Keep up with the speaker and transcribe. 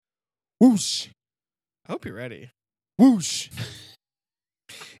Whoosh. I hope you're ready. Whoosh.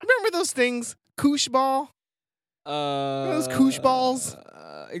 Remember those things? Koosh ball? Those koosh balls?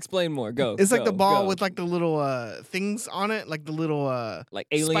 Explain more. Go. It's like the ball go. with like the little things on it, like the little like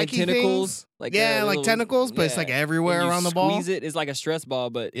alien spiky tentacles. things. Like like little, tentacles, but it's like everywhere When you around the ball. Squeeze it. It's like a stress ball,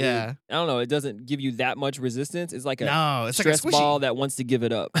 but Yeah. I don't know. It doesn't give you that much resistance. It's like a No, it's stress like a squishy ball that wants to give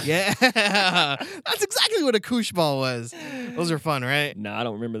it up. Yeah. That's exactly what a koosh ball was. Those are fun, right? Nah, I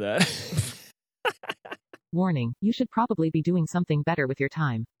don't remember that. Warning, you should probably be doing something better with your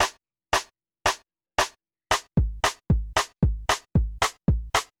time.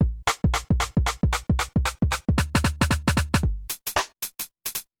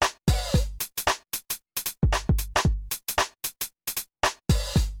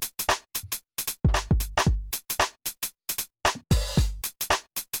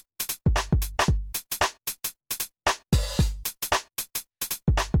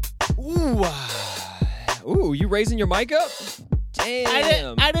 Ooh, you raising your mic up?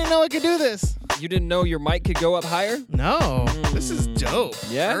 Damn. I didn't know I could do this. You didn't know your mic could go up higher? No, this is dope.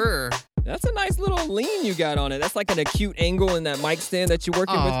 Yeah? Sure. That's a nice little lean you got on it. That's like an acute angle in that mic stand that you're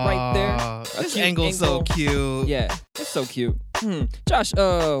working with right there. This Acute angle's so cute. Yeah, it's so cute. Josh,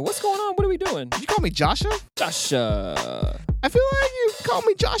 what's going on? What are we doing? Did you call me Joshua? Josh, I feel like you called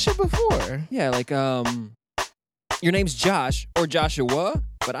me Joshua before. yeah, like, your name's Josh or Joshua,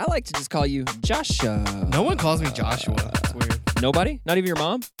 but I like to just call you Joshua. No one calls me Joshua. That's weird. Nobody? Not even your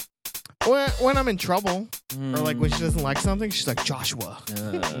mom? When I'm in trouble or like when she doesn't like something, she's like, Joshua.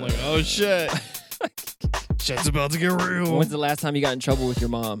 I'm like, oh shit. Shit's about to get real. When's the last time you got in trouble with your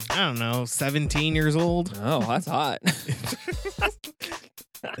mom? I don't know, 17 years old. Oh, that's hot.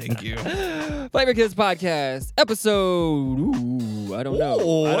 Thank you. Flavor Kids Podcast, episode, I don't know.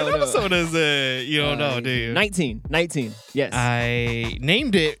 What episode is it? You don't know, do you? 19, yes. I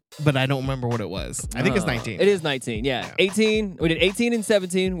named it, but I don't remember what it was. I think it's 19. It is 19, yeah. 18, we did 18 and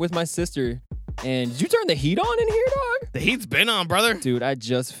 17 with my sister. And did you turn the heat on in here, dog? The heat's been on, brother. Dude, I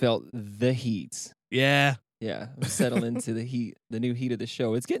just felt the heat. Yeah. Yeah, I'm settling into the heat, the new heat of the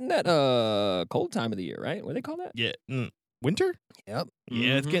show. It's getting that cold time of the year, right? What do they call that? Yeah. Winter? Yep.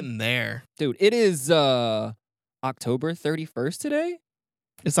 Yeah, it's getting there. Dude, it is October 31st today.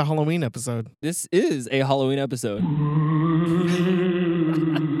 It's a Halloween episode. This is a Halloween episode.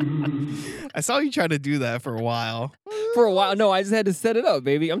 I saw you try to do that for a while. For a while. No, I just had to set it up,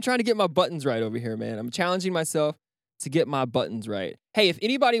 baby. I'm trying to get my buttons right over here, man. I'm challenging myself to get my buttons right. Hey, if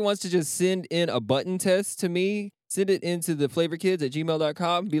anybody wants to just send in a button test to me, send it into the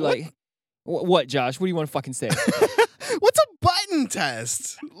flavorkids@gmail.com. Be like, what, Josh? What do you want to fucking say? What's a button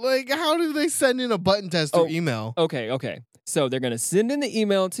test? Like, how do they send in a button test through email? Okay. So they're going to send in the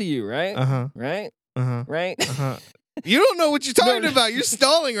email to you, right? Uh-huh. Right? Uh-huh. Right? Uh-huh. You don't know what you're talking about. You're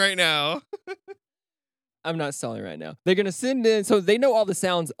stalling right now. I'm not stalling right now. They're going to send in, so they know all the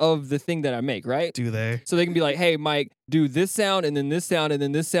sounds of the thing that I make, right? Do they? So they can be like, hey, Mike, do this sound, and then this sound, and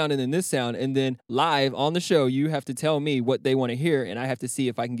then this sound, and then this sound. And then live on the show, you have to tell me what they want to hear, and I have to see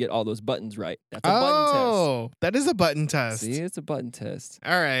if I can get all those buttons right. That's a button test. Oh, that is a button test. See, it's a button test.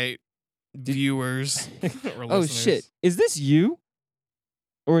 All right, viewers. Or Oh, listeners. shit. Is this you?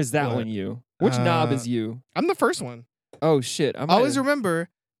 Or is that What? one you? Which knob is you? I'm the first one. Oh, shit. I might Always have- remember,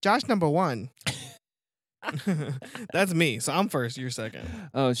 Josh number 1. That's me. So I'm first. You're second.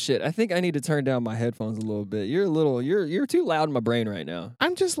 Oh, shit. I think I need to turn down my headphones a little bit. You're too loud in my brain right now.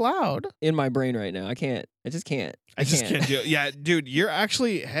 I'm just loud. In my brain right now. I just can't. I just can't do it. Yeah, dude, your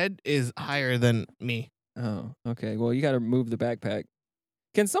actually head is higher than me. Oh, okay. Well, you got to move the backpack.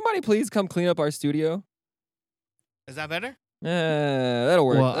 Can somebody please come clean up our studio? Is that better? That'll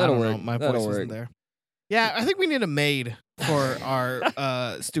work. Well, I that'll don't work. know. My that'll voice work. wasn't there. Yeah, I think we need a maid for our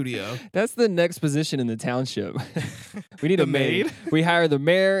studio. That's the next position in the township. We need The a maid. maid? We hire the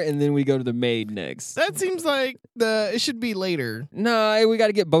mayor, and then we go to the maid next. That seems like it should be later. No, we got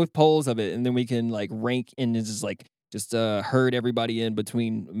to get both poles of it, and then we can like rank and just herd everybody in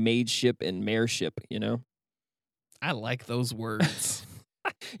between maidship and mayorship. You know, I like those words.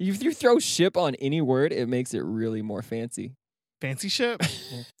 if you throw ship on any word, it makes it really more fancy. Fancy ship.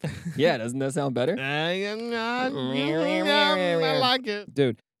 Yeah, doesn't that sound better? I like it.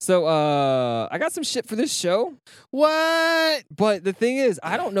 Dude, so I got some shit for this show, What? but the thing is,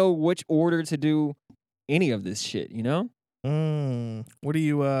 I don't know which order to do any of this shit, you know? What are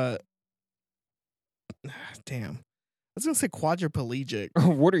you, damn. I was going to say quadriplegic.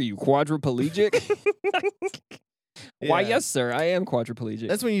 What are you, quadriplegic? Why, Yeah. yes, sir, I am quadriplegic.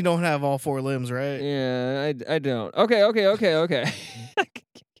 That's when you don't have all 4 limbs, right? Yeah, I don't. Okay.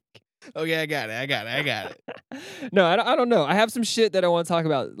 Okay, I got it. No, I don't know. I have some shit that I want to talk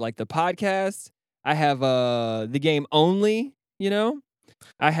about, like the podcast. I have the game only, you know?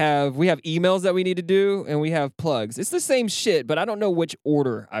 we have emails that we need to do, and we have plugs. It's the same shit, but I don't know which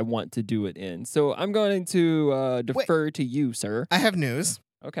order I want to do it in. So I'm going to defer to you, sir. I have news.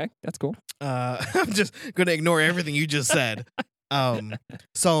 Okay, that's cool. I'm just gonna ignore everything you just said.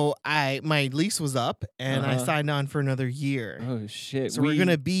 So my lease was up, and I signed on for another year. Oh shit! So we're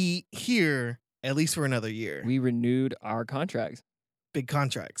gonna be here at least for another year. We renewed our contracts. Big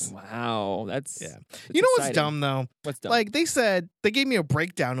contracts. Wow, that's You know exciting. what's dumb though? What's dumb? Like they gave me a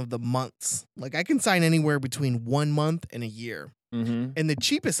breakdown of the months. Like I can sign anywhere between 1 month and a year, Mm-hmm. and the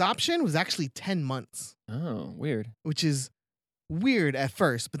cheapest option was actually 10 months, Oh, weird. which is weird at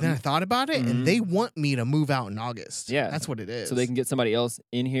first. But then I thought about it, Mhm. and they want me to move out in August. Yeah. That's what it is. So they can get somebody else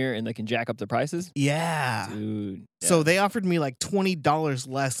in here and they can jack up the prices. Yeah. Dude. So they offered me like $20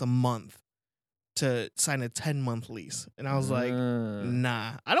 less a month to sign a 10-month lease. And I was like,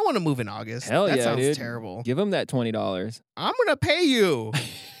 nah, I don't want to move in August. Hell that yeah, sounds dude. terrible. Give them that $20. I'm going to pay you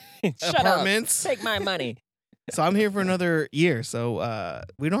Shut apartments. up. Take my money. So I'm here for another year. So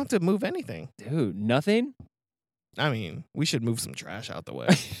we don't have to move anything. Dude, nothing? I mean, we should move some trash out the way.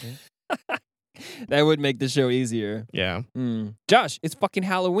 That would make the show easier. Yeah. Josh, it's fucking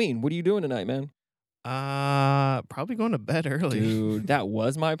Halloween. What are you doing tonight, man? Probably going to bed early. Dude, that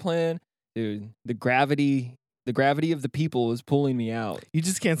was my plan. Dude, the gravity of the people is pulling me out. You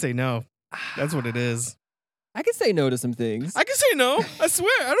just can't say no. That's what it is. I can say no to some things. I can say no. I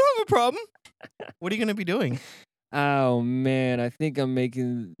swear. I don't have a problem. What are you going to be doing? Oh man, I think I'm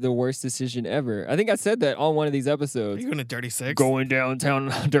making the worst decision ever. I think I said that on one of these Are episodes. you going to Dirty Six? Going downtown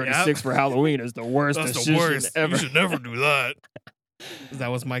on Dirty Yep. Six for Halloween is the worst That's decision the worst. ever. You should never do that. Is that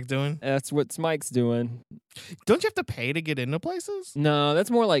what Mike's doing? That's what Mike's doing. Don't you have to pay to get into places? No,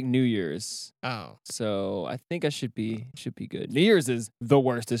 that's more like New Year's. Oh. So I think I should be good. New Year's is the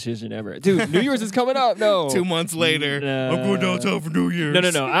worst decision ever, dude. New Year's is coming up. No, 2 months later, I'm Nah. going downtown for New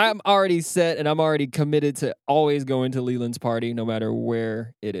Year's. No. I'm already set, and I'm already committed to always going to Leland's party, no matter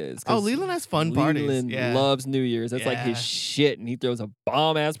where it is. Oh, 'Cause Leland has fun parties. Leland Yeah. loves New Year's. That's like his Yeah. shit, and he throws a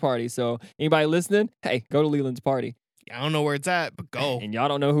bomb ass party. So anybody listening, hey, go to Leland's party. I don't know where it's at, but go. And y'all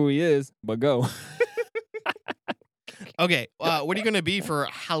don't know who he is, but go. Okay, what are you going to be for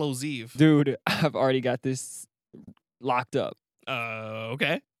Hallows Eve? Dude, I've already got this locked up.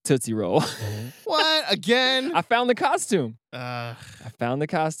 Okay. Tootsie Roll. What? Again? I found the costume. So That's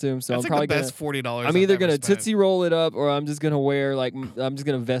I'm like probably the best $40 I'm either gonna Tootsie Roll it up, or I'm just gonna wear I'm just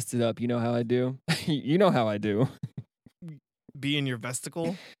gonna vest it up. You know how I do. You know how I do. Be in your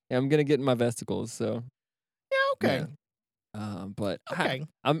vesticle? Yeah, I'm gonna get in my vesticles. So Yeah, okay. but Okay.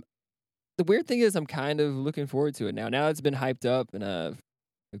 the weird thing is, I'm kind of looking forward to it now. Now it's been hyped up, and a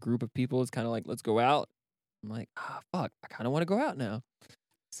group of people is kind of like, let's go out. I'm like, fuck, I kind of want to go out now.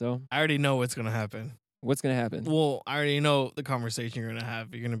 So I already know what's going to happen. what's gonna happen? Well, I already know the conversation you're going to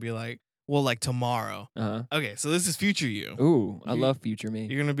have. You're going to be like, well, like tomorrow. Okay, so this is future you. Ooh, I You- love future me.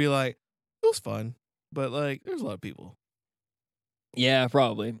 You're going to be like, it was fun, but like, there's a lot of people. Yeah,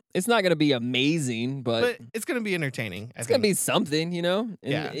 probably. It's not gonna be amazing, But it's going to be entertaining. it's gonna be something, you know.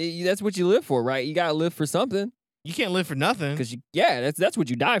 And Yeah. that's what you live for, right? You gotta live for something, You can't live for nothing. because that's what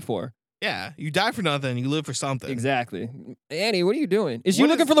you die for. Yeah, you die for nothing. You live for something. Exactly. Annie, what are you doing? Is you What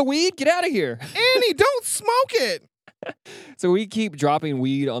looking is- for the weed? Get out of here. Annie, don't smoke it. So we keep dropping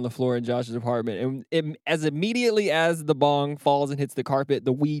weed on the floor in Josh's apartment, and as immediately as the bong falls and hits the carpet,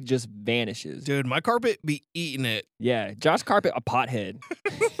 the weed just vanishes. Dude, my carpet be eating it. Yeah, Josh carpet a pothead.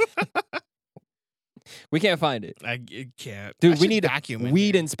 We can't find it, It can't. dude. I We should need vacuum a in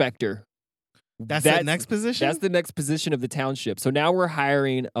weed here. inspector. That's the next position? That's the next position of the township. So now we're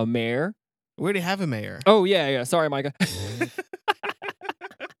hiring a mayor. We already have a mayor. Oh yeah. Sorry, Micah.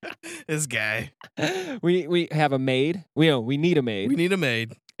 This guy. we have a maid. We need a maid We need a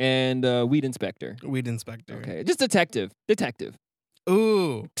maid. and a weed inspector. Weed inspector. Okay, just detective.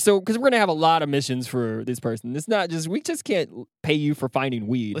 Ooh. So, because we're gonna have a lot of missions for this person. It's not just we just can't pay you for finding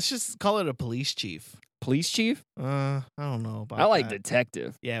weed. Let's just call it a police chief. Police chief? I don't know about I like that.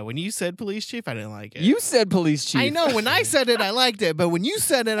 detective. Yeah, when you said police chief, I didn't like it. You said police chief. I know. When I said it, I liked it. But when you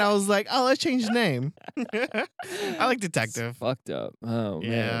said it, I was like, oh, let's change the name. I like detective. It's fucked up. Oh Yeah.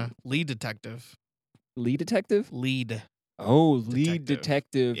 man. Lead detective. Lead detective? Lead. Oh, lead Detective.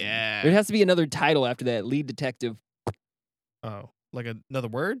 detective. Yeah. There has to be another title after that. Lead detective. Oh, like another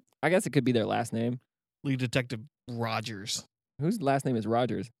word? I guess it could be their last name. Lead detective Rogers. Whose last name is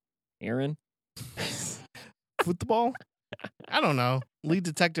Rogers? Aaron? Football? I don't know. Lead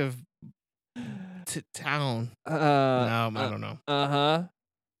detective town. No, I don't know. Uh-huh.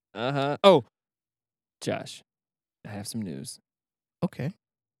 Oh, Josh, I have some news. Okay.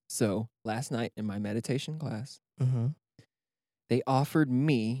 So last night in my meditation class, Mm-hmm. they offered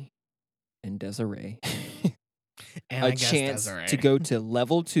me and Desiree And a I guess chance Desiree. to go to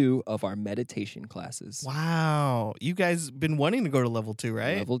level 2 of our meditation classes. Wow. You guys been wanting to go to level 2,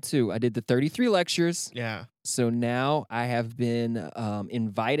 right? Level 2. I did the 33 lectures. Yeah. So now I have been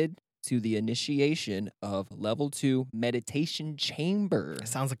invited to the initiation of level 2 meditation chamber. It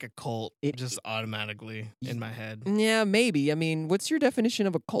sounds like a cult It- just automatically in my head. Yeah, maybe. I mean, what's your definition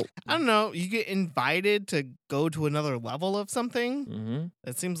of a cult? I don't know. You get invited to go to another level of something. Mm-hmm.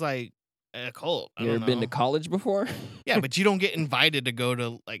 It seems like a cult. I You don't ever been to know. college before? Yeah, but you don't get invited to go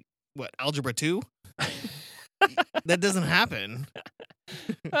to like what, algebra 2? That doesn't happen.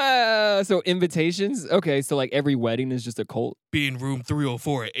 So invitations? Okay, so like every wedding is just a cult. Be in room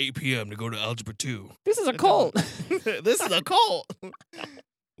 304 at 8 p.m. to go to algebra 2. This is a It cult. This is a cult.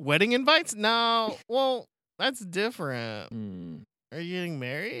 Wedding invites? No. Well, that's different. Hmm, Are you getting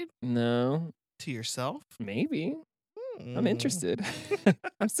married no, to yourself? maybe. Hmm. I'm interested.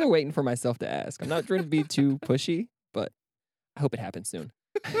 I'm still waiting for myself to ask. I'm not trying to be too pushy, but I hope it happens soon.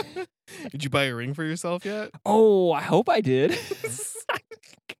 Did you buy a ring for yourself yet? Oh, I hope I did.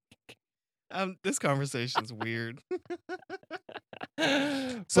 This conversation's weird.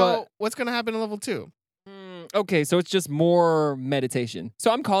 So, So, what's going to happen in level 2? okay, so it's just more meditation.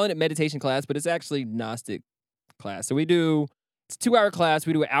 So I'm calling it meditation class, but it's actually Gnostic class. So it's a 2-hour class.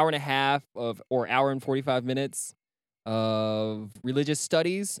 We do an hour and a half or hour and 45 minutes of religious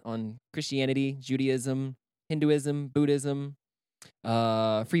studies on Christianity, Judaism, Hinduism, Buddhism,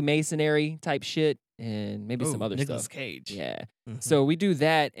 Freemasonry type shit, and maybe some other Nicolas stuff. Cage. Yeah. Mhm. So we do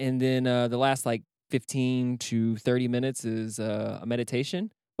that, and then the last like 15 to 30 minutes is a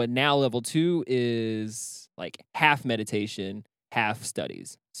meditation. But now level 2 is like half meditation, half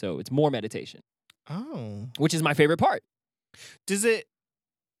studies. So it's more meditation, Oh. which is my favorite part. Does it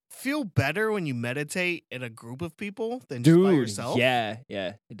feel better when you meditate in a group of people than just by yourself? Yeah,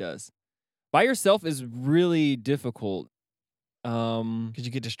 it does. By yourself is really difficult. Because you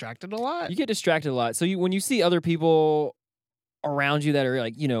get distracted a lot? You get distracted a lot. So when you see other people around you that are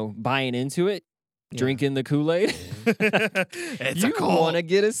like, buying into it, Yeah. drinking the Kool-Aid, It's a you cult. want to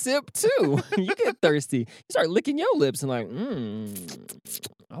get a sip too. You get thirsty. You start licking your lips and like,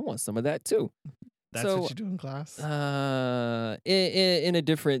 I want some of that too. That's so, what you do in class? In a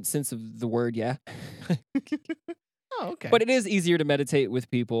different sense of the word, yeah. Oh, okay. But it is easier to meditate with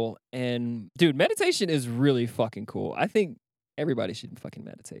people. And dude, meditation is really fucking cool. I think everybody should fucking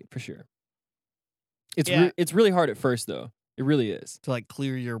meditate for sure. Yeah. It's really hard at first though. It really is. to like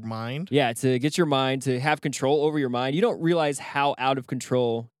clear your mind? Yeah, to get your mind, to have control over your mind. You don't realize how out of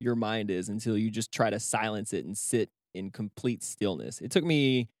control your mind is until you just try to silence it and sit in complete stillness. It took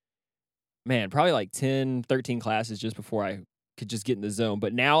me, probably like 10, 13 classes just before I could just get in the zone.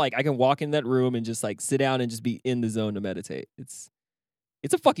 But now like I can walk in that room and just like sit down and just be in the zone to meditate. It's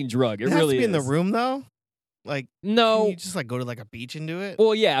a fucking drug. It It has really to be in the is. room though? Like, No. can you just like go to like a beach and do it?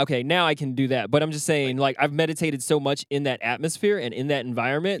 Well, yeah, okay. Now I can do that, but I'm just saying, like I've meditated so much in that atmosphere and in that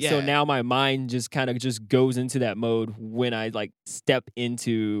environment, so Yeah. now my mind just kind of just goes into that mode when I like step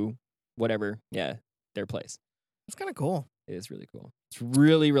into whatever, their place. It's kind of cool. It is really cool. It's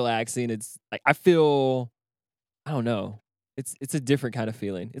really relaxing. It's like I feel, I don't know. It's a different kind of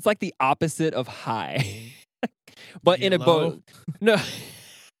feeling. It's like the opposite of high, but in a Get boat. low? No.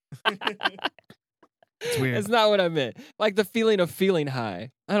 It's weird. That's not what I meant. Like the feeling of feeling high.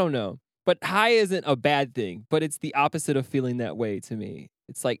 I don't know. But high isn't a bad thing, but it's the opposite of feeling that way to me.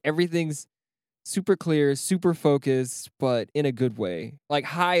 It's like everything's super clear, super focused, but in a good way. Like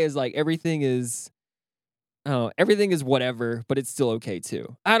high is like everything is whatever, but it's still okay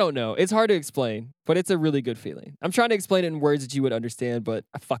too. I don't know. It's hard to explain, but it's a really good feeling. I'm trying to explain it in words that you would understand, but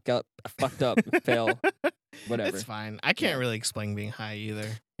I fucked up, fail. Whatever. It's fine. I can't Yeah. really explain being high either.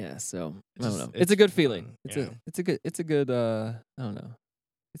 Yeah, so It's I don't just- know. It's a good fun. feeling. Yeah. It's a good I don't know.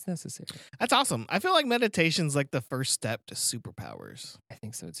 It's necessary. That's awesome. I feel like meditation's like the first step to superpowers. I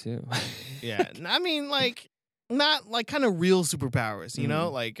think so too. Yeah. I mean, like, not like kind of real superpowers, you know?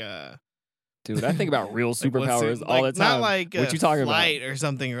 Like, Dude, I think about real like, what's superpowers it- all the like, time. Not like what you talking about? flight or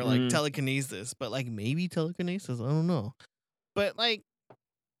something, or like Mhm. telekinesis, but like maybe telekinesis. I don't know. But like,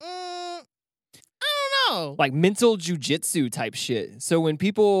 I don't know. Like mental jujitsu type shit. So when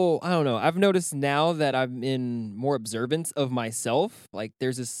people, I don't know, I've noticed now that I'm in more observance of myself. Like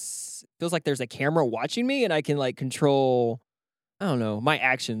feels like there's a camera watching me and I can like control, I don't know, my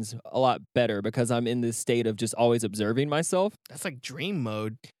actions a lot better because I'm in this state of just always observing myself. That's like dream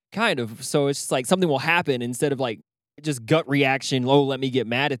mode. Kind of. So it's just like something will happen instead of like just gut reaction, oh, let me get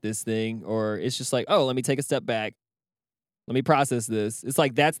mad at this thing, or it's just like, oh, let me take a step back. Let me process this. It's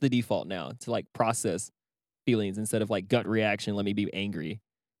like that's the default now, to like process feelings instead of like gut reaction, let me be angry.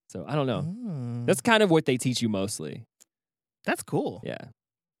 So I don't know. That's kind of what they teach you mostly. That's cool. Yeah.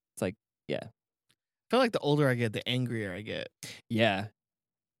 It's like, yeah. I feel like the older I get, the angrier I get. Yeah.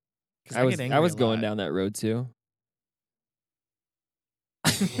 'Cause I was get angry a going lot. down that road too.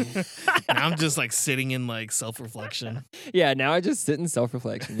 And I'm just like sitting in like self-reflection. Yeah, now I just sit in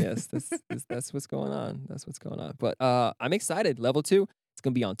self-reflection. Yes, that's what's going on. That's what's going on. But I'm excited. Level 2, it's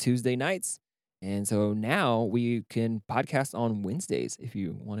going to be on Tuesday nights. And so now we can podcast on Wednesdays if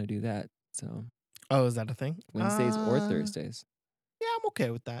you want to do that. So Oh, is that a thing? Wednesdays or Thursdays. Yeah, I'm okay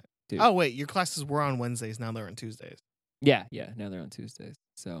with that. Dude. Oh, wait, your classes were on Wednesdays. Now they're on Tuesdays. Yeah, now they're on Tuesdays.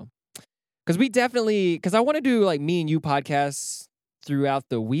 So, because I want to do like me and you podcasts throughout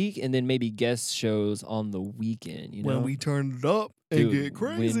the week and then maybe guest shows on the weekend, you know? When we turn it up and Dude, get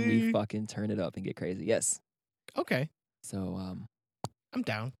crazy. When we fucking turn it up and get crazy. Yes. Okay. So, I'm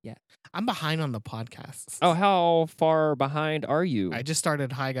down. Yeah. I'm behind on the podcasts. oh, how far behind are you? I just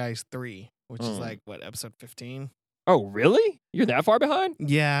started Hi Guys 3, which is like, what, episode 15? Oh, really? You're that far behind?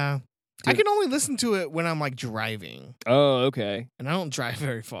 Yeah. I Dude. can only listen to it when I'm like driving, Oh, okay. and I don't drive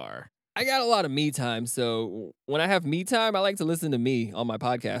very far. I got a lot of me time, so when I have me time, I like to listen to me on my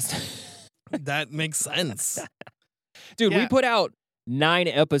podcast. That makes sense. Dude, we Yeah. put out 9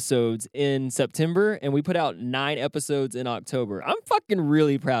 episodes in September, and we put out 9 episodes in October. I'm fucking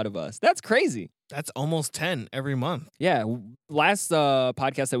really proud of us. That's crazy. That's almost 10 every month. Yeah, last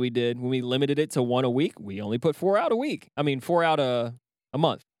podcast that we did, when we limited it to 1 a week, we only put 4 out a week. 4 out a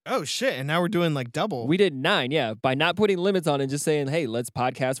month. Oh, shit. And now we're doing like double. We did 9, yeah. By not putting limits on it and just saying, hey, let's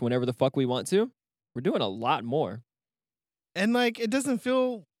podcast whenever the fuck we want to, we're doing a lot more. And like, it doesn't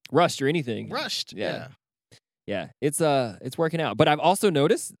feel Rushed or anything. rushed. Yeah. Yeah, it's working out. But I've also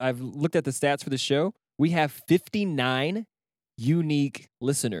noticed, I've looked at the stats for the show, we have 59 unique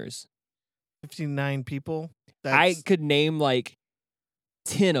listeners. 59 people. I could name like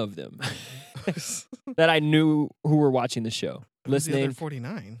 10 of them that I knew who were watching the show. Who's the other Listening.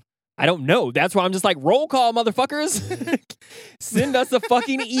 49. I don't know. That's why I'm just like, roll call, motherfuckers. Send us a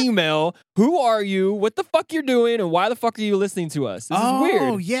fucking email. Who are you? What the fuck you're doing? And why the fuck are you listening to us? This is weird.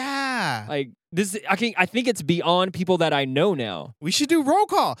 Oh, yeah. Like this, I think it's beyond people that I know now. We should do roll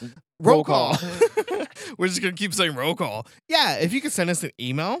call. Roll call. We're just going to keep saying roll call. Yeah, if you could send us an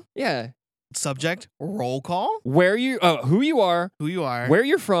email, Yeah. subject, roll call, Where you, who you are, who you are. where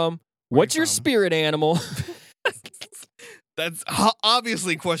you're from, what's you're your from. spirit animal, That's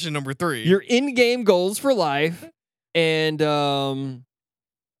obviously question number 3. your in-game goals for life, and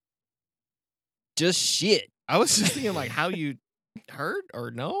just shit. I was just thinking like how you heard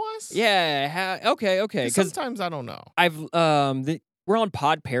or know us. Yeah. Okay. 'Cause Because sometimes I don't know. I've we're on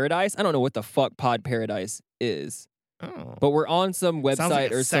Pod Paradise. I don't know what the fuck Pod Paradise is, Oh. but we're on some website Sounds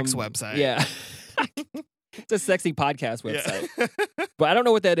like a or sex some website. Yeah. It's a sexy podcast website. Yeah. But I don't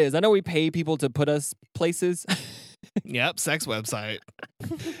know what that is. I know we pay people to put us places. Yep, sex website.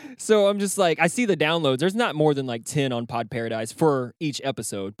 So I'm just like, I see the downloads. There's not more than like 10 on Pod Paradise for each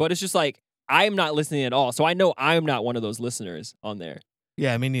episode, but it's just like, I'm not listening at all. So I know I'm not one of those listeners on there.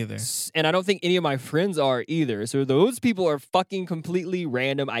 Yeah, me neither. And I don't think any of my friends are either. So those people are fucking completely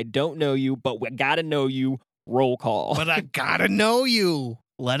random. I don't know you, but we gotta know you. Roll call. But I gotta know you.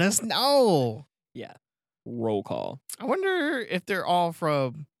 Let us know. Yeah. Roll call. I wonder if they're all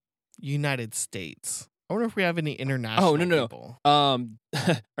from United States. I wonder if we have any international no. people.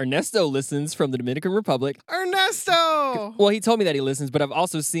 Ernesto listens from the Dominican Republic. Ernesto! Well, he told me that he listens, but I've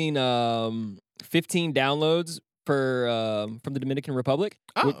also seen 15 downloads from the Dominican Republic,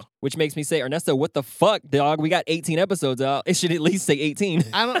 Oh. which makes me say, Ernesto, what the fuck, dog? We got 18 episodes out. It should at least say 18.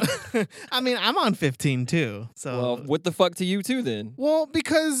 I don't. I mean, I'm on 15 too. So Well, what the fuck to you too then? Well,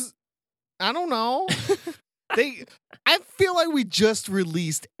 because I don't know. I feel like we just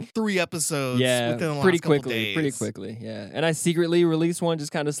released 3 episodes Yeah, within the last pretty couple quickly, days. pretty quickly. Yeah, and I secretly released one,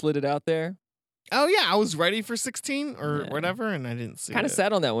 just kind of slid it out there. Oh yeah, I was ready for 16 or Yeah. whatever, and I didn't see Kind it. of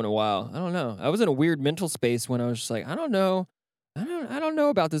sat on that one a while. I don't know. I was in a weird mental space when I was just like, I don't know. I don't know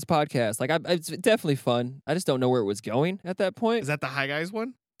about this podcast. Like, it's definitely fun. I just don't know where it was going at that point. Is that the Hi Guys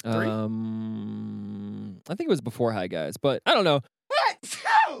one? 3? I think it was before Hi Guys, but I don't know. What?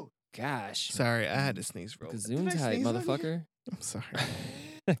 Gosh, Sorry, I had to sneeze real quick. Did I Gazoon tight, sneeze on you? motherfucker. I'm sorry.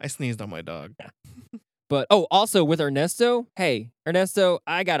 I sneezed on my dog. But also with Ernesto, hey, Ernesto,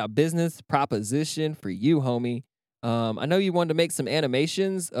 I got a business proposition for you, homie. I know you wanted to make some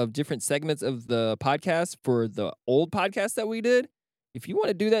animations of different segments of the podcast for the old podcast that we did. If you want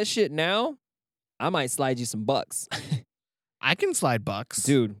to do that shit now, I might slide you some bucks. I can slide bucks.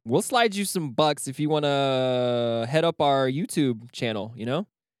 Dude, we'll slide you some bucks if you want to head up our YouTube channel, you know?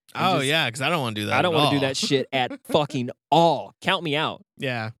 Oh, yeah, because I don't want to do that. I don't want to do that shit at fucking all. Count me out.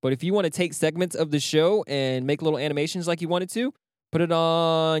 Yeah. But if you want to take segments of the show and make little animations like you wanted to, put it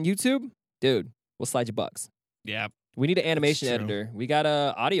on YouTube, dude, we'll slide you bucks. Yeah. We need an animation true. editor. We got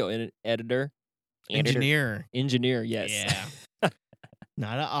a audio editor. Engineer. Engineer, yes. Yeah.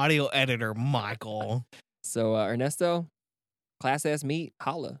 Not an audio editor, Michael. So, Ernesto, class ass meet,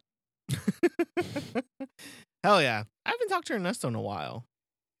 holla. Hell yeah. I haven't talked to Ernesto in a while.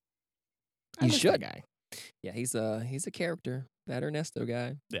 I You miss should. that guy. Yeah, he's a character, that Ernesto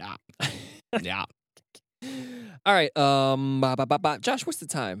guy. Yeah. Yeah. All right, Josh, what's the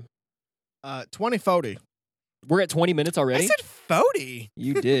time? 2040. We're at 20 minutes already. I said 40.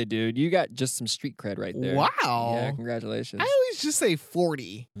 You did, dude. You got just some street cred right there. Wow. Yeah, congratulations. I always just say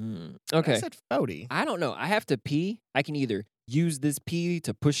 40. Okay. I said 40. I don't know. I have to pee. I can either use this pee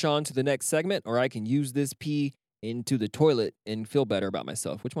to push on to the next segment, or I can use this pee into the toilet and feel better about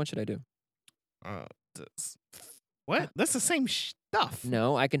myself. Which one should I do? What? That's the same stuff.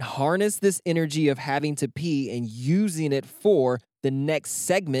 No, I can harness this energy of having to pee and using it for the next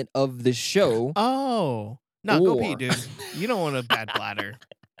segment of the show. Oh. No, go pee, Or- dude. You don't want a bad bladder.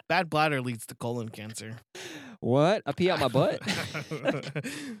 Bad bladder leads to colon cancer. What? I pee out my butt?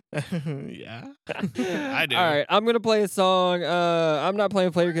 Yeah. I do. All right, I'm going to play a song. I'm not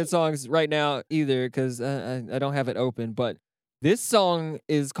playing Player Kid songs right now either because I don't have it open. But this song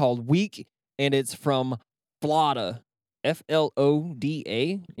is called Weak, and it's from Floda.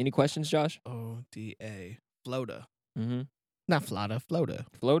 Floda. Any questions, Josh? O-D-A. Floda. Mm-hmm. Not Floda, Floda.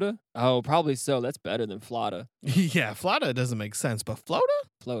 Floda? Oh, probably so. That's better than Floda. Yeah, Floda doesn't make sense, but Floda?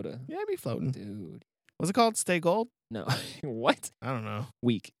 Floda. Yeah, I'd be floating. Dude. What's it called? Stay Gold? No. What? I don't know.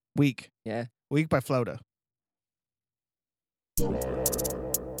 Weak. Weak. Yeah. Weak by Floda.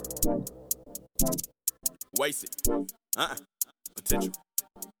 Waste it. Potential.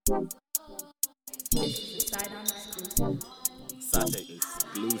 Sate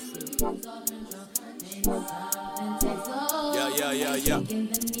exclusive. Yeah.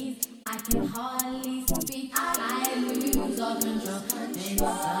 I can hardly speak. I lose all control. Then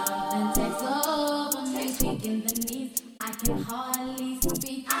something takes over me. Speaking the knees. I can hardly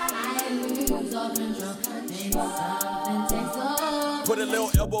speak. I lose all control. Then something takes over. Put a little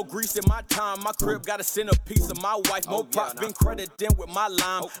elbow grease in my time. My crib got a centerpiece of my wife. More props been credited with my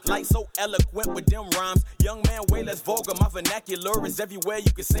line. Like so eloquent with them rhymes. Young man, way less vulgar. My vernacular is everywhere.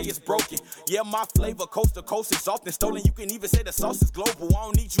 You can say it's broken. Yeah, my flavor coast to coast is often stolen. You can even say the sauce is global. I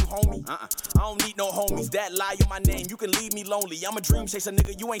don't need you, homie. I don't need no homies that lie on my name. You can leave me lonely. I'm a dream chaser,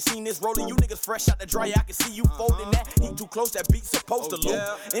 nigga. You ain't seen this rolling. You niggas fresh out the dryer. I can see you folding that. He too close. That beat supposed to loop.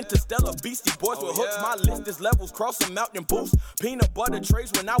 Interstellar Beastie Boys with hooks. My list is levels. Crossing mountain boost. Peanut butter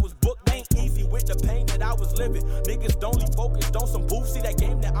trays when I was booked. Ain't easy with the pain that I was living. Niggas only focused on some booth. See that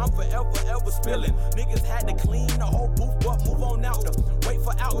game that I'm forever spilling. Niggas had to clean the whole booth, but move on out them. Wait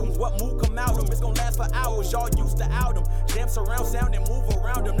for outcomes. What move come out them? It's gonna last for hours. Y'all used to out them. Jam surround sound and move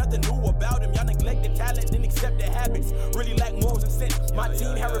around them. Nothing new about them. Y'all neglect the talent, then accept the habits. Really lack morals and sense. My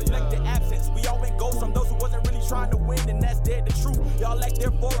team had reflected absence. We all been ghosts from those who wasn't really trying to win, and that's dead the truth. Y'all like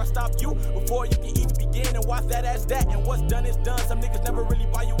therefore I stop you before you can even begin. And watch that as that. And what's done is done. Some niggas never really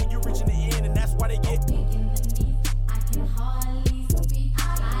buy you when you reaching the end, and that's why they get. I can hardly speak.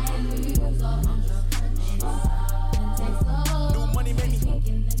 I lose all control. Then something takes over. New money made me.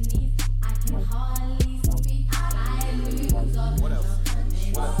 I can hardly speak. I lose all control. What else?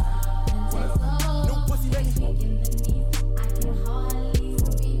 New pussy made me. I can hardly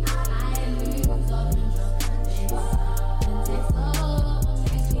speak. I lose all control. Then something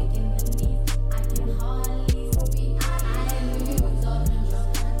takes over. I can hardly speak. I lose all control.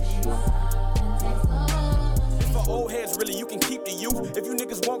 Then something takes over. For old heads, really, you can keep the youth. If you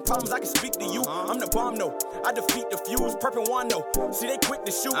niggas want problems, I can speak to you. I'm the bomb, no. I defeat the fuse, Perpin' one, no. See, they quick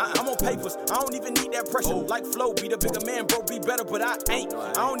to shoot. I'm on papers. I don't even need that pressure. Like Flo, be the bigger man, bro, be better, but I ain't.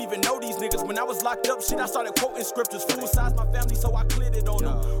 I don't even know these niggas. When I was locked up, shit, I started quoting scriptures. Fool size my family, so I cleared it on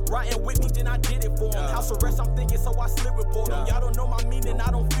them. Riding with me, then I did it for them. House arrest, I'm thinking, so I slid with boredom. Y'all don't know my meaning,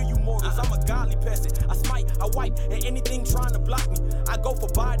 I don't feel you mortals. I'm a godly peasant. I smite, I wipe, and anything trying to block me. I go for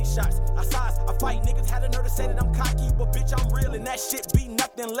body shots. I size, I fight. Niggas had a nerve to say that I'm cocky, but bitch, I'm real, and that shit be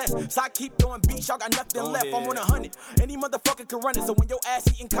nothing nothing less. So I keep throwing beats, y'all got nothing left. I'm on 100. Any motherfucker can run it. So when your ass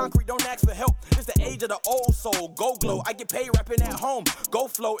eating concrete, don't ask for help. It's the age of the old soul. Go glow. I get paid rapping at home. Go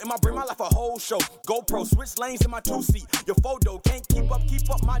flow. In my brain, my life a whole show. GoPro, switch lanes in my 2-seat. Your photo can't keep up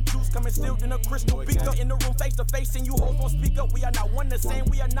my juice. Coming sealed in a crystal beaker. In the room face to face, and you hoes won't speak up. We are not one the same.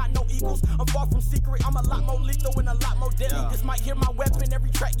 We are not no equals. I'm far from secret. I'm a lot more lethal and a lot more deadly. This might hear my weapon. Every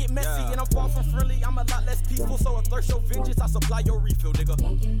track get messy, and I'm far from friendly. I'm a lot less peaceful. So if thirst your vengeance, I supply your refill, nigga.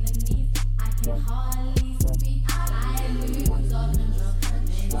 Taking the knees, I can hardly speak. I lose all control.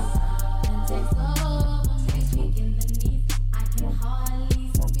 Maybe stop and take slow. Taking the knees, I can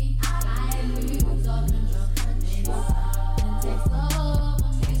hardly speak. I lose all control. Maybe stop and take slow.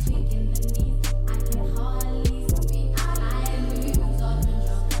 Taking the knees, I can hardly speak. I lose all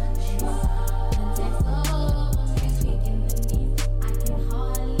control. Maybe stop and take slow. Taking the knees, I can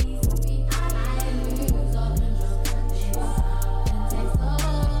hardly speak. I lose all control. Maybe stop and take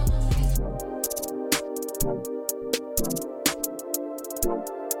slow.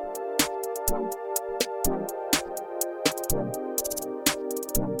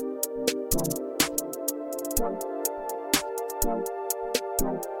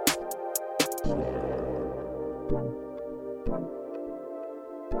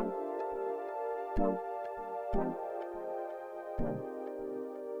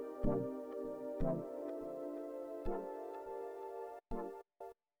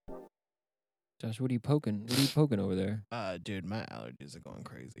 Josh, what are you poking? What are you poking over there? Dude, my allergies are going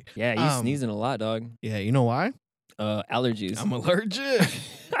crazy. Yeah, you sneezing a lot, dog. Yeah, you know why? Allergies. I'm allergic.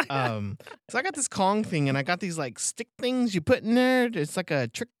 So I got this Kong thing, and I got these like stick things you put in there. It's like a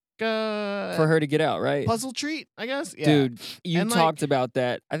trick For her to get out, right? puzzle treat, I guess. Yeah. Dude, you And, like- talked about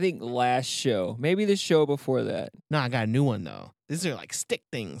that, I think last show. Maybe the show before that. No, I got a new one though. These are like stick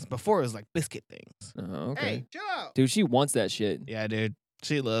things. Before it was like biscuit things. Oh, okay. Hey, chill out. Dude, she wants that shit. Yeah, dude.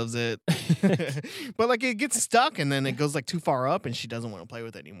 She loves it. But like it gets stuck and then it goes like too far up and she doesn't want to play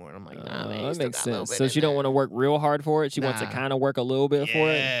with it anymore. And I'm like, nah, man, you that still makes got a little sense. bit So in she don't there. want to work real hard for it. She wants to Nah. kind of work a little bit for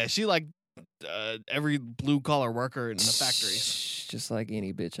it. Yeah, she like every blue collar worker in the factory Just like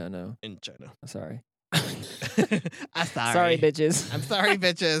any bitch I know. in China. Sorry. I'm sorry. Sorry, bitches. I'm sorry,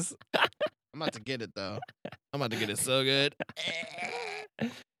 bitches. I'm about to get it though. I'm about to get it so good.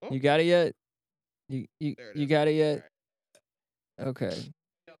 You got it yet? You There it you is. got it yet? Okay.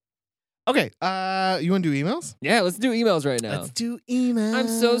 Okay. You want to do emails? Yeah, let's do emails right now. Let's do emails. I'm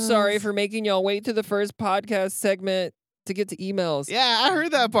so sorry for making y'all wait to the first podcast segment to get to emails. Yeah, I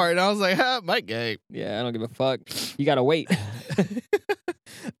heard that part and I was like, Mike gay. Yeah, I don't give a fuck. You gotta wait.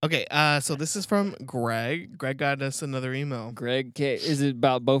 Okay, so this is from Greg. Greg got us another email. Greg, is it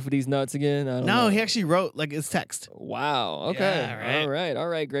about both of these nuts again? I don't No, know. he actually wrote like it's text. Wow. Okay. Yeah, right. All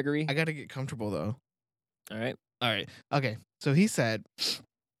right, Gregory. I got to get comfortable though. All right. All right. Okay. So he said,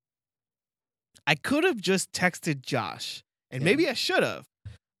 I could have just texted Josh, and Yeah. maybe I should have.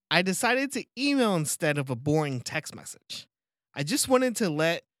 I decided to email instead of a boring text message. I just wanted to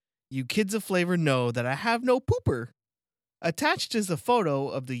let you kids of flavor know that I have no pooper. Attached is a photo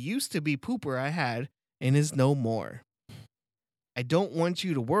of the used to be pooper I had and is no more. I don't want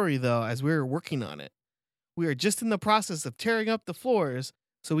you to worry though, as we're working on it. We are just in the process of tearing up the floors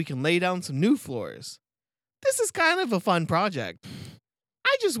so we can lay down some new floors. This is kind of a fun project.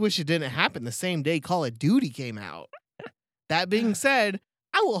 I just wish it didn't happen the same day Call of Duty came out. That being said,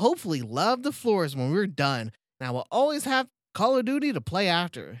 I will hopefully love the floors when we're done, and I will always have Call of Duty to play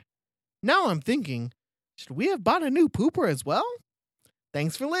after. Now I'm thinking, should we have bought a new pooper as well?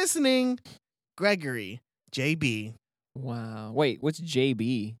 Thanks for listening. Gregory, JB. Wow. Wait, what's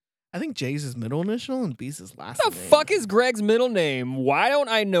JB? I think J's his middle initial and B's his last What the name. fuck is Greg's middle name? Why don't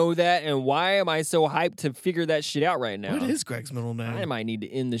I know that? And why am I so hyped to figure that shit out right now? What is Greg's middle name? I might need to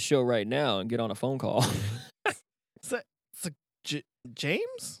end the show right now and get on a phone call. It's like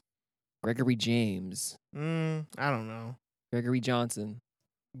James? Gregory James. I don't know. Gregory Johnson.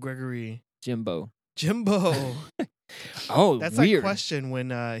 Gregory. Jimbo. Jimbo. Oh, That's weird. like question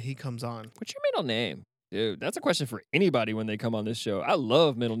when he comes on. What's your middle name? Dude, that's a question for anybody when they come on this show. I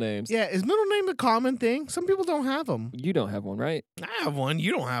love middle names. Yeah, is middle name a common thing? Some people don't have them. You don't have one, right? I have one.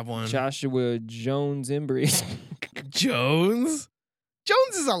 You don't have one. Joshua Jones Embry. Jones?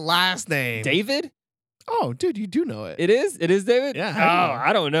 Jones is a last name. David? Oh, dude, you do know it. It is? It is David? Yeah, Oh, how do you know?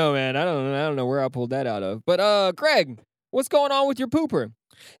 I don't know, man. I don't know where I pulled that out of. But Greg, what's going on with your pooper?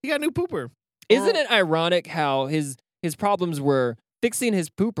 He got a new pooper. Isn't it ironic how his problems were fixing his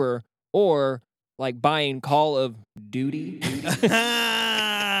pooper or like buying Call of Duty?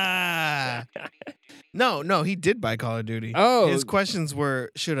 No, he did buy Call of Duty. Oh. His questions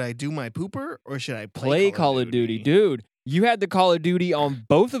were, should I do my pooper or should I Play Call of Duty. Dude, You had the Call of Duty on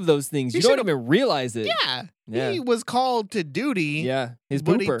both of those things. He You don't should've- even realize it. Yeah. Yeah. He was called to duty, Yeah. His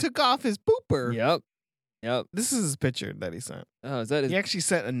but he booper. took off his pooper. Yep. Yep. This is his picture that he sent. Oh, is that his? He actually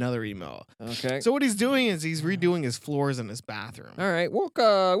sent another email. Okay. So what he's doing is he's redoing his floors in his bathroom. All right. Well,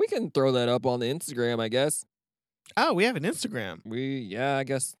 we can throw that up on the Instagram, I guess. Oh, we have an Instagram. Yeah, I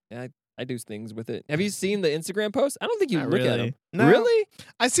guess. Yeah, I do things with it. Have you seen the Instagram post? I don't think you Not look at really. them. No. Really?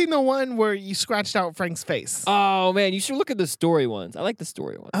 I seen the one where you scratched out Frank's face. Oh man, you should look at the story ones. I like the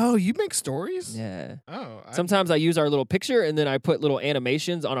story ones. Oh, you make stories? Yeah. Oh, Sometimes I use our little picture and then I put little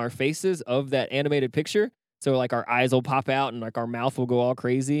animations on our faces of that animated picture. So like our eyes will pop out and like our mouth will go all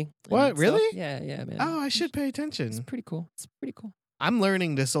crazy. and What, stuff. really? Yeah, man. Oh, I should pay It's attention. pretty cool. It's pretty cool. I'm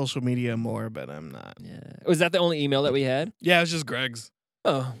learning the social media more, but I'm not. Yeah. Was that the only email that we had? Yeah, it's just Greg's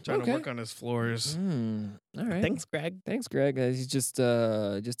Oh, trying okay. to work on his floors. All right. Thanks, Greg. Thanks, Greg. He's just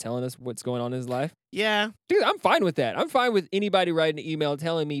telling us what's going on in his life. Yeah, Dude, I'm fine with that. I'm fine with anybody writing an email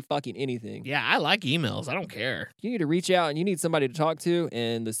telling me fucking anything. yeah, I like emails. I don't care. You need to reach out and you need somebody to talk to,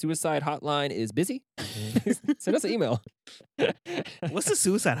 and the suicide hotline is busy. Send us an email. What's the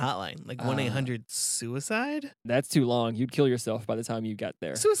suicide hotline? Like Uh, 1-800-SUICIDE? That's too long. You'd kill yourself by the time you got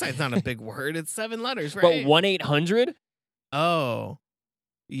there. Suicide's not a big word. It's 7 letters, But right? 1-800? Oh.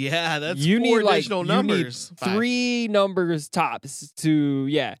 Yeah, that's You 4 need like additional you need numbers. 5. 3 numbers tops to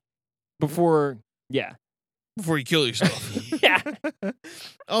before Before you kill yourself. yeah.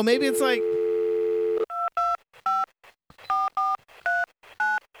 Oh, maybe it's like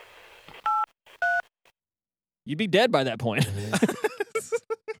You'd be dead by that point.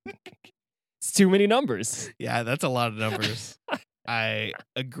 It's too many numbers. yeah, that's a lot of numbers. I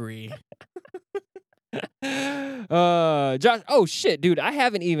agree. Josh, oh shit, dude, I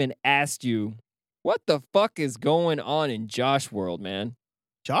haven't even asked you what the fuck is going on in Josh World, man.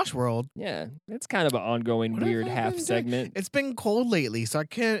 Josh World. Yeah, it's kind of an ongoing What have weird I half been doing? segment. It's been cold lately, so I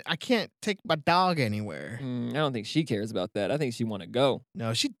can't take my dog anywhere. I don't think she cares about that. I think she want to go.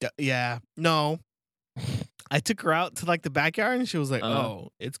 No, yeah. No. I took her out to like the backyard and she was like, Uh-huh. "Oh,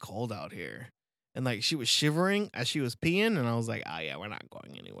 it's cold out here." And like she was shivering as she was peeing and I was like, "Oh yeah, we're not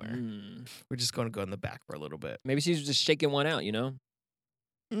going anywhere. Mm. We're just going to go in the back for a little bit." Maybe she's just shaking one out, you know?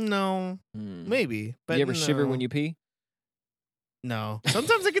 No, Mm. maybe. But you ever shiver when no. you pee? No.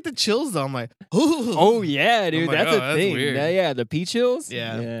 Sometimes I get the chills though. I'm like, "Ooh." Oh yeah, dude, like, that's oh, a that's thing. weird. Yeah, the pee chills.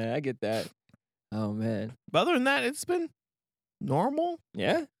 Yeah. yeah, I get that. Oh man, But other than that, it's been normal.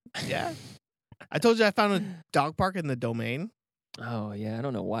 yeah. Yeah. I told you I found a dog park in the Domain. Oh yeah, I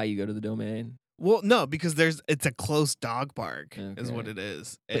don't know why you go to the Domain. Well, no, because it's a close dog park is Okay. what it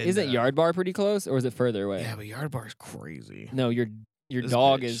is. But And, isn't Yard Bar pretty close, or is it further away? Yeah, but Yard Bar is crazy. No, your This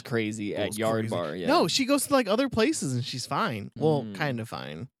dog bitch is crazy at goes Yard crazy. Bar. Yeah. No, she goes to like other places and she's fine. Well, Mm. kind of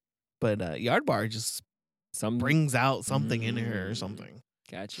fine. But Yard Bar just some brings out something in her or Mm. something.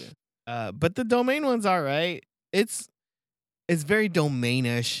 Gotcha. But the Domain one's all right. It's very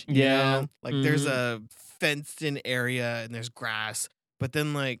Domain-ish. you Yeah. know? Like there's Mhm. a fenced in area and there's grass. But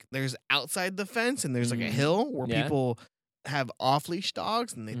then like there's outside the fence and there's like a Mhm. hill where Yeah. people have off leash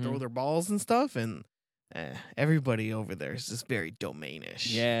dogs and they throw Mhm. their balls and stuff. And everybody over there is just very Domain-ish.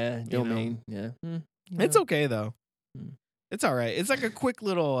 Yeah, know? Domain. Yeah. It's okay though. Mm. It's all right. It's like a quick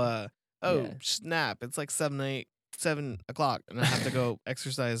little Yeah. snap. It's like 7 o'clock and I have to go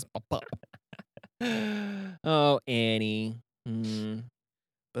exercise. But Oh, Annie. Mm.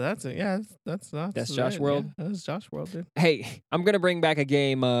 that's it. Yeah, that's Josh it, World? Yeah, that's Josh World, dude. Hey, I'm gonna bring back a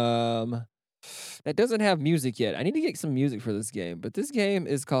game that doesn't have music yet. I need to get some music for this game, but this game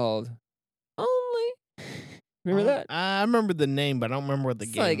is called Only. Remember that? I remember the name, but I don't remember what the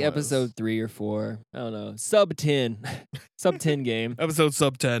It's game like was. episode 3 or 4. I don't know. Sub 10. Sub 10 game. Episode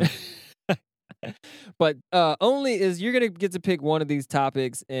sub 10. But Only is you're gonna get to pick one of these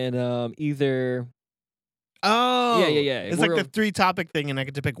topics and either Oh, yeah. It's like We're- the 3 topic thing, and I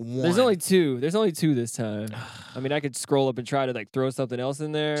get to pick one. there's only 2. There's only 2 this time. I mean, I could scroll up and try to like throw something else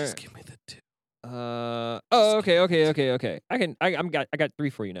in there. Just give me the 2. Oh, okay. I got 3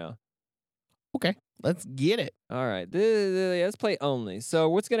 for you now. Okay, let's get it. All right, let's play Only. So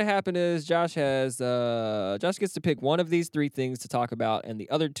what's gonna happen is Josh gets to pick one of these 3 things to talk about, and the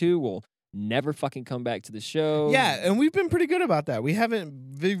other 2 will never fucking come back to the show. Yeah, and we've been pretty good about that. We haven't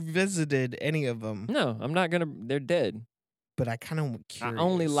visited any of them, No, I'm not gonna. They're dead. but I kind of I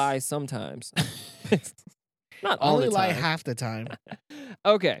only lie sometimes. Not all Only the lie time. half the time.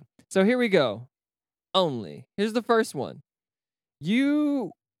 Okay, so here we go. Only. Here's the first one.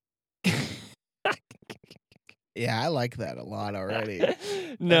 You. Yeah, I like that a lot already.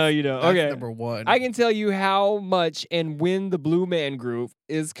 No, you don't. That's Okay. number one. I can tell you how much and when the Blue Man Group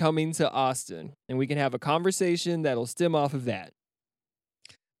is coming to Austin, and we can have a conversation that'll stem off of that.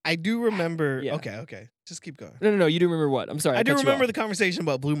 I do remember. Yeah. Okay. Just keep going. No. You do remember what? I'm sorry. I do remember the conversation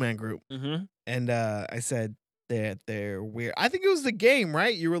about Blue Man Group, Mm-hmm. and I said that they're weird. I think it was the game,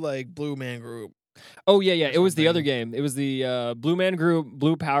 right? You were like Blue Man Group. Oh yeah. It was the other something. game. It was the Blue Man Group,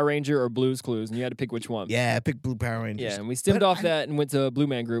 Blue Power Ranger, or Blue's Clues, and you had to pick which one. Yeah, pick Blue Power Rangers. Yeah, and we stemmed But off I- that and went to Blue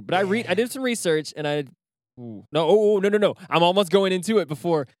Man Group. But Yeah. I did some research, and no. I'm almost going into it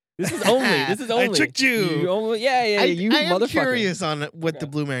before. This is only. I tricked you. Yeah. I You am motherfucker. curious on what the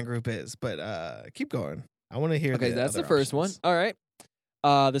Okay. Blue Man Group is, but keep going. I want to hear. Okay, that's the other first one. options. All right.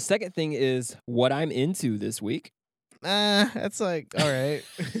 The second thing is what I'm into this week. That's like all right.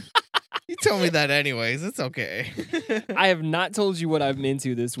 You tell me that anyways. It's okay. I have not told you what I'm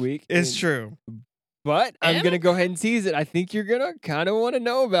into this week. It's and- true. But I'm And- gonna go ahead and tease it. I think you're gonna kind of want to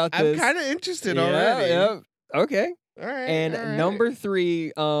know about I'm this. kind of interested Yeah, already. yeah. Okay. All right. And all right. number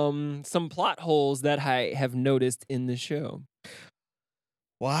 3, some plot holes that I have noticed in the show.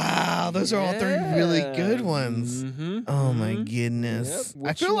 Wow, those are all three really good Yeah. ones. Mhm, Oh my mhm. goodness. Yep. I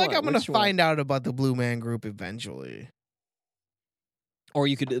Which feel like one? I'm going to Which one? find out about the Blue Man Group eventually. Or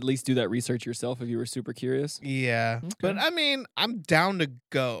you could at least do that research yourself if you were super curious. Yeah. But Okay. I mean, I'm down to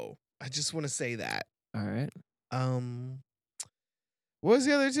go. I just want to say that. All right. What was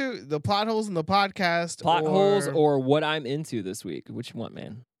the other two? The plot holes in the podcast. Plot holes or what I'm into this week. Which one,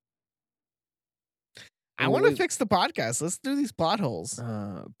 man? I want to fix the podcast. Let's do these plot holes.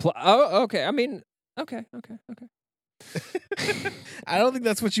 Okay. I mean, okay. I don't think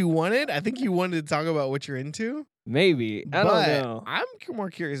that's what you wanted. I think you wanted to talk about what you're into. Maybe. I but don't know. I'm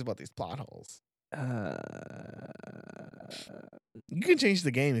more curious about these plot holes. You can change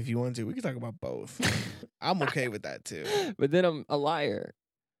the game if you want to. We can talk about both. I'm okay with that too. But then I'm a liar.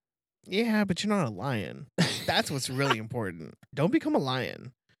 Yeah, but you're not a lion. That's what's really important. Don't become a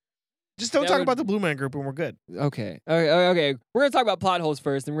lion. Just don't That talk would- about the Blue Man Group and we're good. Okay. Okay. We're going to talk about plot holes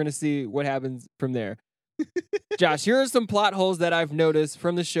first, and we're going to see what happens from there. Josh, here are some plot holes that I've noticed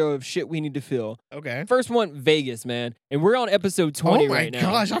from the show of shit we need to fill. Okay. First one, Vegas, man. And we're on episode 20 Oh my right now.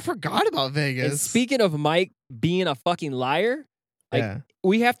 gosh, I forgot about Vegas. And speaking of Mike being a fucking liar, like, yeah.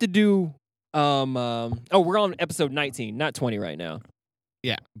 we have to do we're on episode 19, not 20 right now.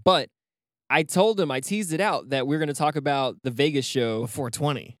 Yeah. But I told him, I teased it out that we're going to talk about the Vegas show Before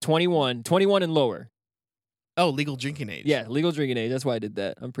 20. 21 and lower. Oh, legal drinking age. Yeah, legal drinking age. That's why I did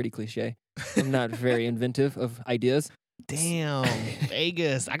that. I'm pretty cliche. I'm not very inventive of ideas. Damn.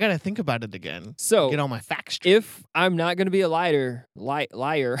 Vegas. I got to think about it again. So Get all my facts straight. if I'm not going to be a liar,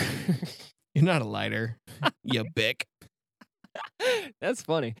 You're not a lighter. You bick. that's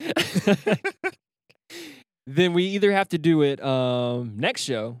funny. Then we either have to do it next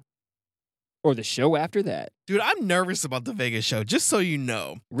show or the show after that. Dude, I'm nervous about the Vegas show, just so you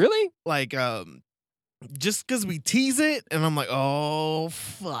know. Really? Like, just because we tease it, and I'm like, oh,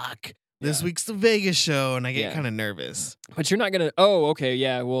 fuck. This Yeah. week's the Vegas show, and I get Yeah. kind of nervous. But you're not going to. Oh, okay.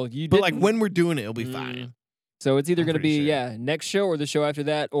 Yeah. Well, you But, did. like, when we're doing it, it'll be Mm. fine. So it's either I'm going to pretty be, sure. next show or the show after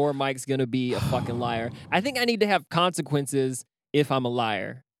that, or Mike's going to be a fucking liar. I think I need to have consequences if I'm a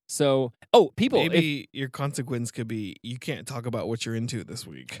liar. So, people. Maybe your consequence could be you can't talk about what you're into this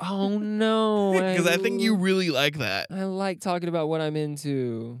week. Oh, no. Because I think you really like that. I like talking about what I'm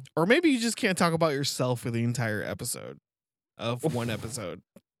into. Or maybe you just can't talk about yourself for the entire episode of one episode.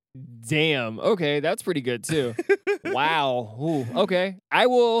 Damn. Okay, that's pretty good too. Wow. Ooh, okay. I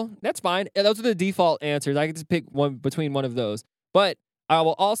will. That's fine. Yeah, those are the default answers. I can just pick one between one of those. But I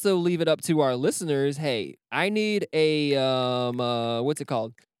will also leave it up to our listeners. Hey, I need a what's it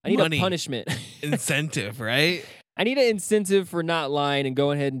called? I need Money. a punishment. Incentive, right? I need an incentive for not lying and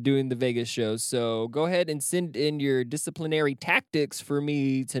going ahead and doing the Vegas shows. So go ahead and send in your disciplinary tactics for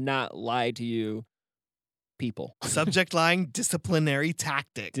me to not lie to you, people. Subject line disciplinary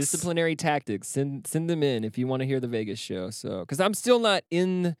tactics. Disciplinary tactics. Send them in if you want to hear the Vegas show. So, because I'm still not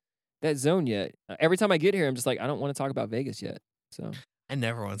in that zone yet. Every time I get here, I'm just like, I don't want to talk about Vegas yet. So, I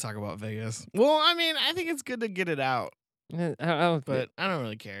never want to talk about Vegas. Well, I mean, I think it's good to get it out, I don't, but I don't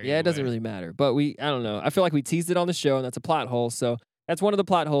really care. yeah, it doesn't really matter. But I don't know. I feel like we teased it on the show, and that's a plot hole. So that's one of the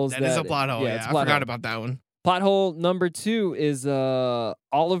plot holes. That is a plot hole. Yeah, Yeah, it's a I plot forgot hole. about that one. Plot hole number 2 is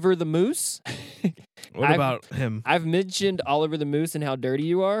Oliver the Moose. What about him? I've mentioned Oliver the Moose and how dirty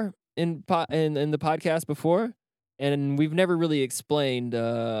you are in the podcast before, and we've never really explained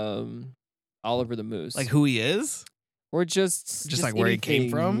Oliver the Moose. Like who he is? or just like where he came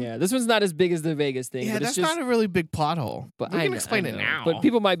anything. from? Yeah, this one's not as big as the Vegas thing. Yeah, but that's it's just, not a really big plot hole. But we I can kn- explain I it know. now. But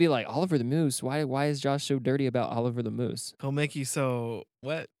people might be like, Oliver the Moose. Why is Josh so dirty about Oliver the Moose? He'll make you so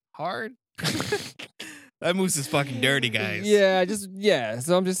what hard. That moose is fucking dirty, guys. Yeah.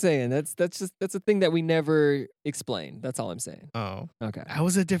 So I'm just saying that's a thing that we never explained. That's all I'm saying. Oh, Okay. I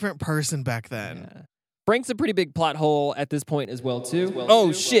was a different person back then. Yeah. Frank's a pretty big plot hole at this point as well too.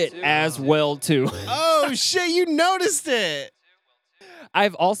 Oh shit, as well too. Oh shit, you noticed it.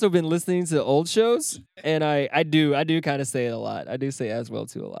 I've also been listening to old shows, and I do kind of say it a lot. I do say as well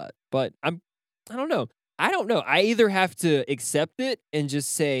too a lot, but I don't know. I either have to accept it and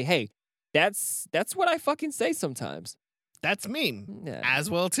just say, hey, that's what I fucking say sometimes. That's me. Yeah. As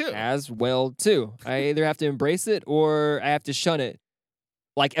well too. As well too. I either have to embrace it or I have to shun it.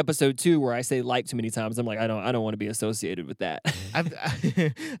 Like episode 2 where I say like too many times. I'm like, I don't want to be associated with that.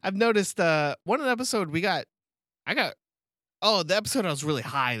 I've noticed one episode the episode I was really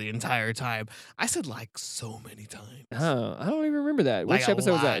high the entire time. I said like so many times. Oh, I don't even remember that. Like Which a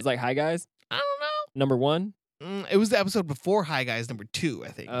episode was that? lot. It's like Hi Guys? I don't know. Number 1? It was the episode before Hi Guys number 2, I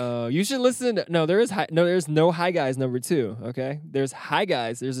think. You should listen. There's no Hi Guys number 2. Okay, there's Hi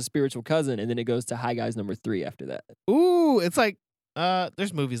Guys. There's a spiritual cousin, and then it goes to Hi Guys number 3 after that. Ooh, it's like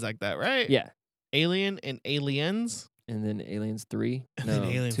there's movies like that, right? Yeah, Alien and Aliens. and then Aliens 3. And No, then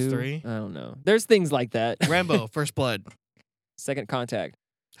Aliens 2? 3? I don't know. There's things like that. Rambo, First Blood. Second Contact.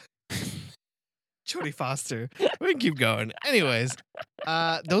 Jodie Foster. We can keep going. Anyways,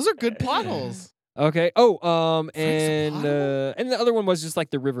 those are good plot holes. Okay. Oh, Frank's a and plot hole? and the other one was just like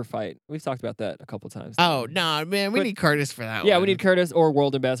the river fight. We've talked about that a couple times. Oh, no, man. We But- need Curtis for that Yeah, one. we need Curtis or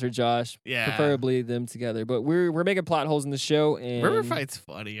World Ambassador Josh. Yeah. Preferably them together. But we're making plot holes in the show, and River Fight's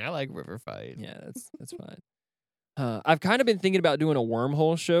funny. I like River Fight. Yeah, that's fine. I've kind of been thinking about doing a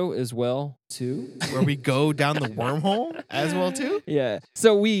wormhole show as well too. Where we go down the wormhole as well, too? Yeah.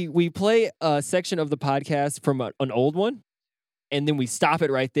 So we play a section of the podcast from an old one, and then we stop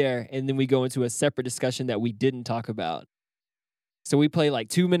it right there, and then we go into a separate discussion that we didn't talk about. So we play like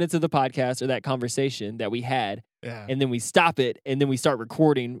 2 minutes of the podcast or that conversation that we had, Yeah. and then we stop it, and then we start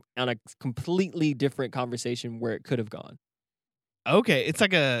recording on a completely different conversation where it could have gone. Okay. It's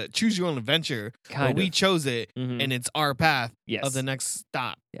like a choose your own adventure. Kind Where of. we chose it, Mhm. and it's our path Yes. of the next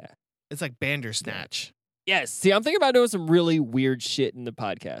stop. Yeah. It's like Bandersnatch. Yes. See, I'm thinking about doing some really weird shit in the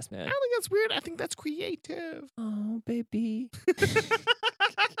podcast, I man. don't think that's weird. I think that's creative. Oh, baby.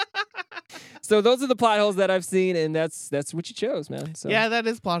 So those are the plot holes that I've seen, and that's what you chose, man. So Yeah, that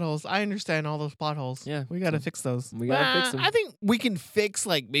is plot holes. I understand all those plot holes. Yeah. We got to fix those. We gotta fix 'em. I think we can fix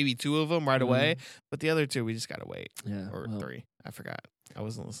like maybe 2 of them right away, Mhm. but the other 2 we just got to wait. Yeah, Or well. 3. I forgot. I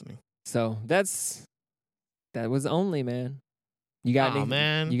wasn't listening. So that was only, man. You got Aw, anything?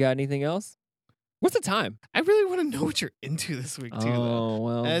 man. You got anything else? What's the time? I really want to know what you're into this week, too, though. Oh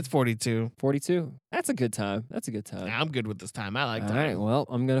well, It's 42. 42. That's a good time. I'm good with this time. I like All time. right. Well,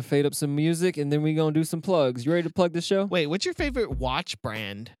 I'm gonna fade up some music, and then we gonna do some plugs. You ready to plug the show? Wait, what's your favorite watch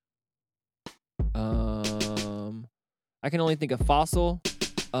brand? I can only think of Fossil,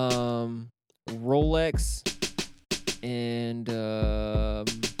 Rolex, and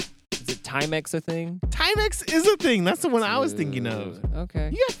is it Timex a thing? Timex is a thing. That's the one I was thinking of. Dude, Okay.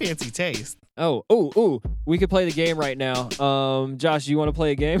 You got fancy taste. Oh, we could play the game right now. Josh, you want to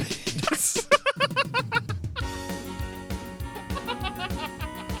play a game?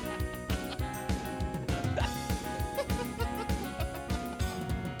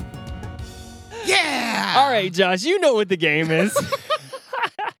 Yeah. All right, Josh, you know what the game is.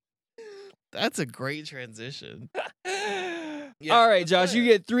 That's a great transition. All right, Josh, you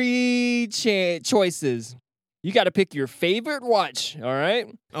get 3 choices. You got to pick your favorite watch, all right?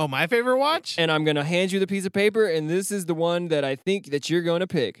 Oh, my favorite watch? And I'm going to hand you the piece of paper, and this is the one that I think that you're going to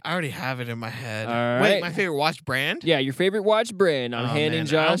pick. I already have it in my head. All Wait, right. my favorite watch brand? Yeah, your favorite watch brand. I'm Oh, handing man, I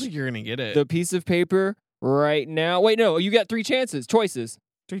don't Josh think you're going to get it. the piece of paper right now. Wait, no, you got 3 choices.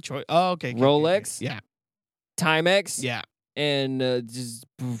 3 choice. Oh, okay. Rolex? Yeah. Timex? Yeah. And just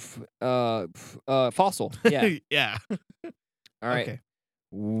Fossil. Yeah. yeah. All right. Okay.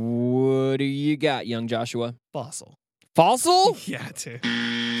 What do you got, young Joshua? Fossil. Fossil? Yeah, too.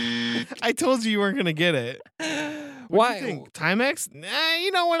 I told you weren't going to get it. What Why? do you think? Timex?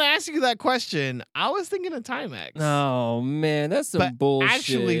 Nah, when I asked you that question, I was thinking of Timex. Oh man, that's some but bullshit.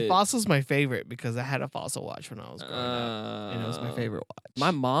 actually, Fossil's my favorite because I had a Fossil watch when I was growing up. And it was my favorite watch.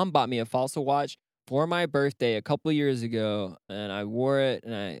 My mom bought me a Fossil watch for my birthday a couple years ago, and I wore it,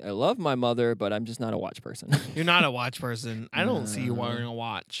 and I love my mother, but I'm just not a watch person. You're not a watch person. I don't see you No. wearing a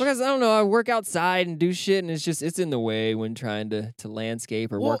watch. Because I don't know, I work outside and do shit, and it's in the way when trying to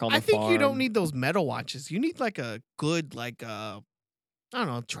landscape or Well, work on the I think farm. you don't need those metal watches. You need like a good, like I don't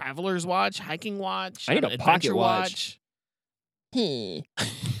know, traveler's watch, hiking watch. I need a adventure pocket watch. All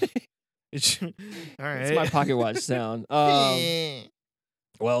right. It's my pocket watch sound. Yeah.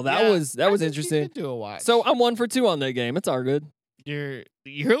 Well, that Yeah, was I think you interesting. could do a watch. So I'm 1 for 2 on that game. It's all good. you're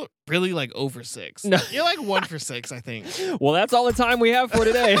really like over 6. No. You're like 1 for 6, I think. Well, that's all the time we have for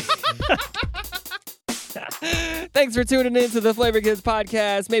today. Thanks for tuning in to the Flavor Kids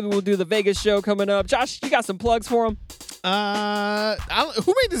podcast. Maybe we'll do the Vegas show coming up. Josh, you got some plugs for them?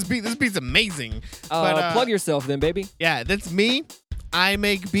 Who made this beat? This beat's amazing. Plug yourself then, baby. Yeah, that's me. I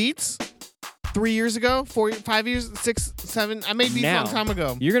make beats. 3 years ago, 4, 5 years, 6, 7. I made beats a Now. long time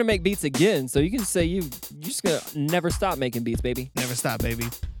ago. You're gonna make beats again, so you can say you're just gonna never stop making beats, baby. Never stop, baby.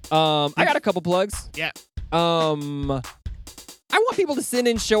 I got a couple plugs. Yeah. I want people to send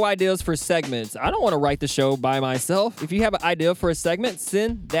in show ideas for segments. I don't want to write the show by myself. If you have an idea for a segment,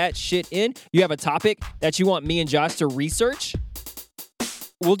 send that shit in. You have a topic that you want me and Josh to research.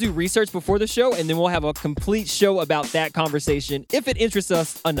 We'll do research before the show, and then we'll have a complete show about that conversation if it interests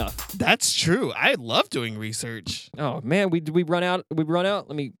us enough. That's true. I love doing research. Oh man, we run out. We run out.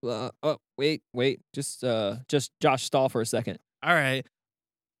 Let me. Wait. Just Josh stall for a second. All right.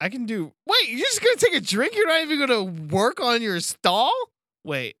 I can do. Wait, you're just going to take a drink? You're not even going to work on your stall?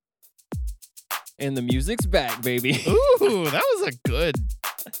 Wait. And the music's back, baby. Ooh, that was a good.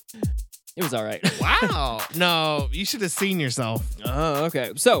 It was all right. Wow. No, you should have seen yourself. Oh,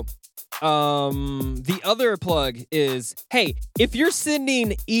 okay. So, the other plug is, hey, if you're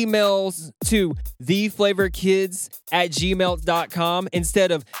sending emails to theflavorkids@gmail.com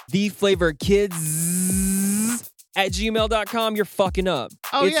instead of theflavorkids@gmail.com, you're fucking up.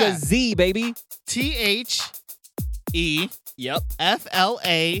 Oh, it's yeah. a Z, baby.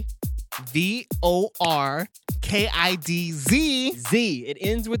 THEFLAVORKIDZ Z. It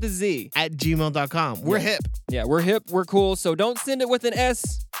ends with a Z. at gmail.com. We're Yeah. hip. Yeah, we're hip. We're cool. So don't send it with an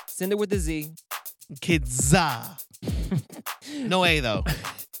S. Send it with a Z. Kids. No A, though.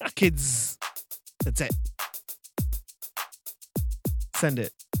 Kids. That's it. Send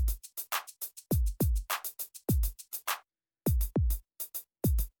it.